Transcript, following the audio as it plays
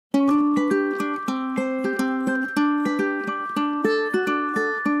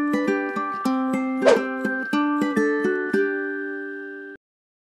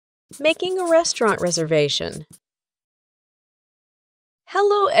Making a restaurant reservation.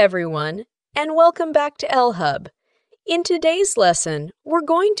 Hello everyone, and welcome back to LHub. In today's lesson, we're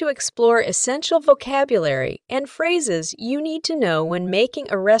going to explore essential vocabulary and phrases you need to know when making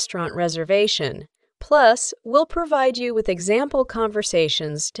a restaurant reservation. Plus, we'll provide you with example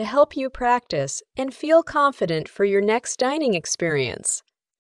conversations to help you practice and feel confident for your next dining experience.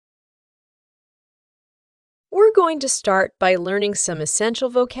 We're going to start by learning some essential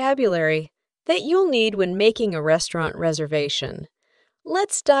vocabulary that you'll need when making a restaurant reservation.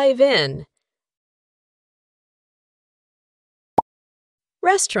 Let's dive in.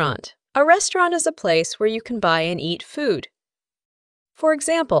 Restaurant. A restaurant is a place where you can buy and eat food. For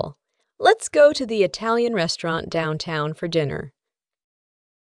example, let's go to the Italian restaurant downtown for dinner.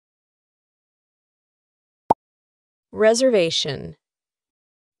 Reservation.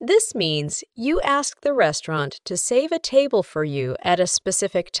 This means you ask the restaurant to save a table for you at a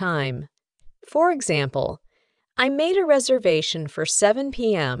specific time. For example, I made a reservation for 7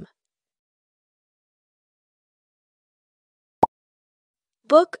 p.m.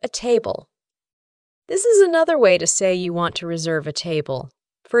 Book a table. This is another way to say you want to reserve a table.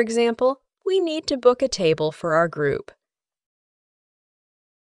 For example, we need to book a table for our group.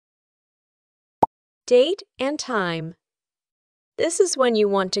 Date and time. This is when you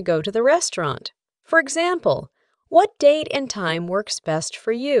want to go to the restaurant. For example, what date and time works best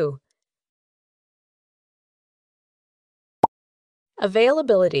for you?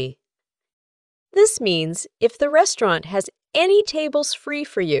 Availability. This means if the restaurant has any tables free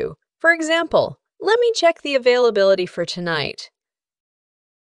for you. For example, let me check the availability for tonight.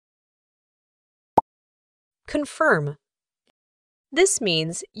 Confirm. This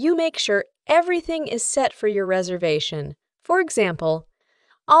means you make sure everything is set for your reservation. For example,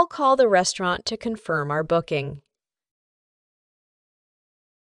 I'll call the restaurant to confirm our booking.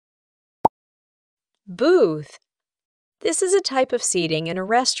 Booth. This is a type of seating in a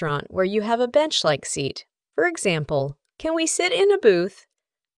restaurant where you have a bench-like seat. For example, can we sit in a booth?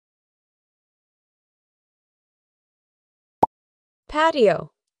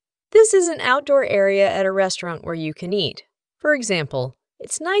 Patio. This is an outdoor area at a restaurant where you can eat. For example,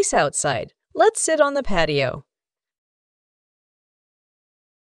 it's nice outside. Let's sit on the patio.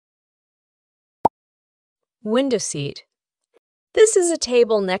 Window seat. This is a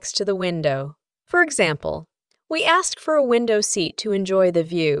table next to the window. For example, we asked for a window seat to enjoy the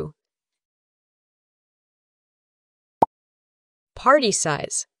view. Party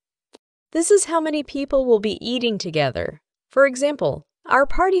size. This is how many people will be eating together. For example, our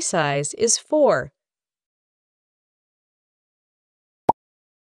party size is 4.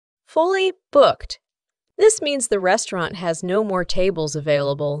 Fully booked. This means the restaurant has no more tables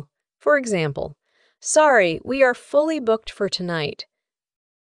available. For example, sorry, we are fully booked for tonight.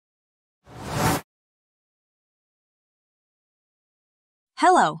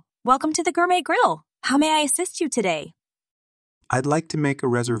 Hello, welcome to the Gourmet Grill. How may I assist you today? I'd like to make a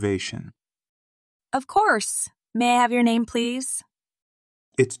reservation. Of course. May I have your name, please?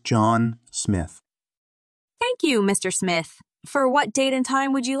 It's John Smith. Thank you, Mr. Smith. For what date and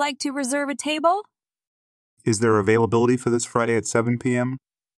time would you like to reserve a table? Is there availability for this Friday at 7 p.m.?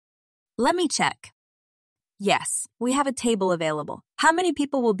 Let me check. Yes, we have a table available. How many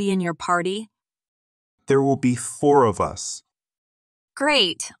people will be in your party? There will be 4 of us.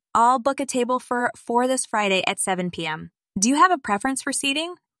 Great. I'll book a table for this Friday at 7 p.m. Do you have a preference for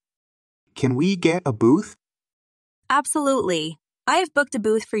seating? Can we get a booth? Absolutely. I have booked a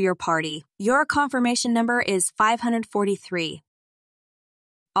booth for your party. Your confirmation number is 543.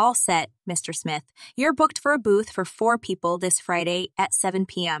 All set, Mr. Smith. You're booked for a booth for 4 people this Friday at 7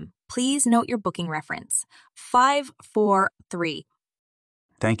 p.m. Please note your booking reference, 543.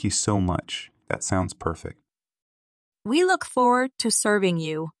 Thank you so much. That sounds perfect. We look forward to serving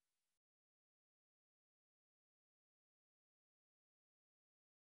you.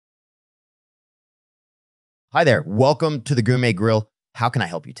 Hi there. Welcome to the Gourmet Grill. How can I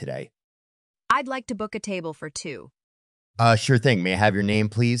help you today? I'd like to book a table for 2. Sure thing. May I have your name,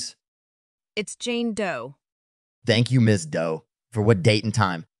 please? It's Jane Doe. Thank you, Ms. Doe. For what date and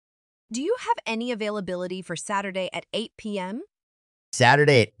time? Do you have any availability for Saturday at 8 p.m.?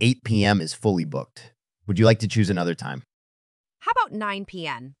 Saturday at 8 p.m. is fully booked. Would you like to choose another time? How about 9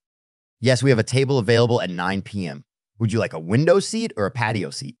 p.m.? Yes, we have a table available at 9 p.m. Would you like a window seat or a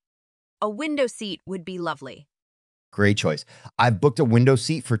patio seat? A window seat would be lovely. Great choice. I've booked a window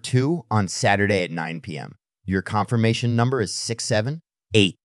seat for 2 on Saturday at 9 p.m. Your confirmation number is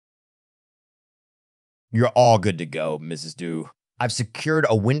 678. You're all good to go, Mrs. Doe. I've secured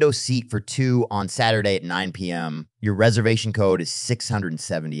a window seat for 2 on Saturday at 9 p.m. Your reservation code is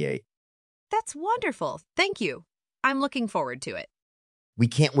 678. That's wonderful. Thank you. I'm looking forward to it. We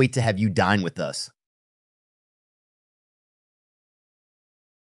can't wait to have you dine with us.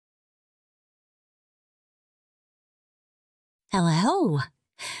 Hello.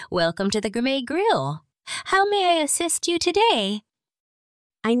 Welcome to the Gourmet Grill. How may I assist you today?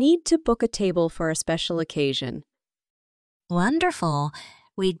 I need to book a table for a special occasion. Wonderful.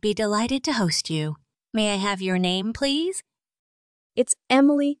 We'd be delighted to host you. May I have your name, please? It's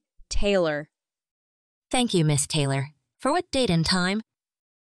Emily Taylor. Thank you, Miss Taylor. For what date and time?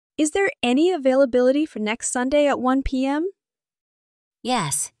 Is there any availability for next Sunday at 1 p.m.?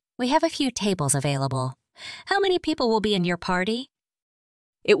 Yes, we have a few tables available. How many people will be in your party?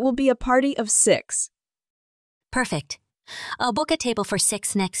 It will be a party of 6. Perfect. I'll book a table for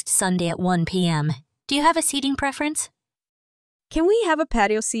 6 next Sunday at 1 p.m. Do you have a seating preference? Can we have a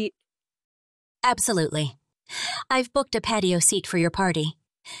patio seat? Absolutely. I've booked a patio seat for your party.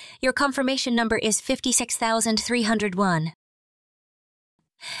 Your confirmation number is 56,301.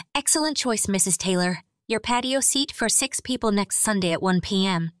 Excellent choice, Mrs. Taylor. Your patio seat for 6 people next Sunday at 1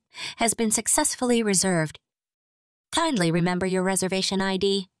 p.m. has been successfully reserved. Kindly remember your reservation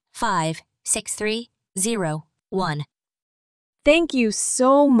ID 56301. Thank you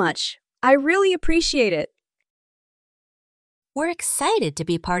so much. I really appreciate it. We're excited to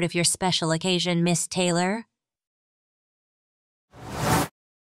be part of your special occasion, Miss Taylor.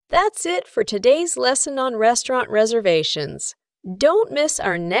 That's it for today's lesson on restaurant reservations. Don't miss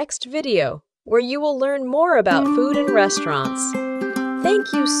our next video, where you will learn more about food and restaurants.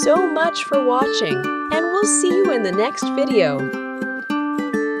 Thank you so much for watching, and we'll see you in the next video.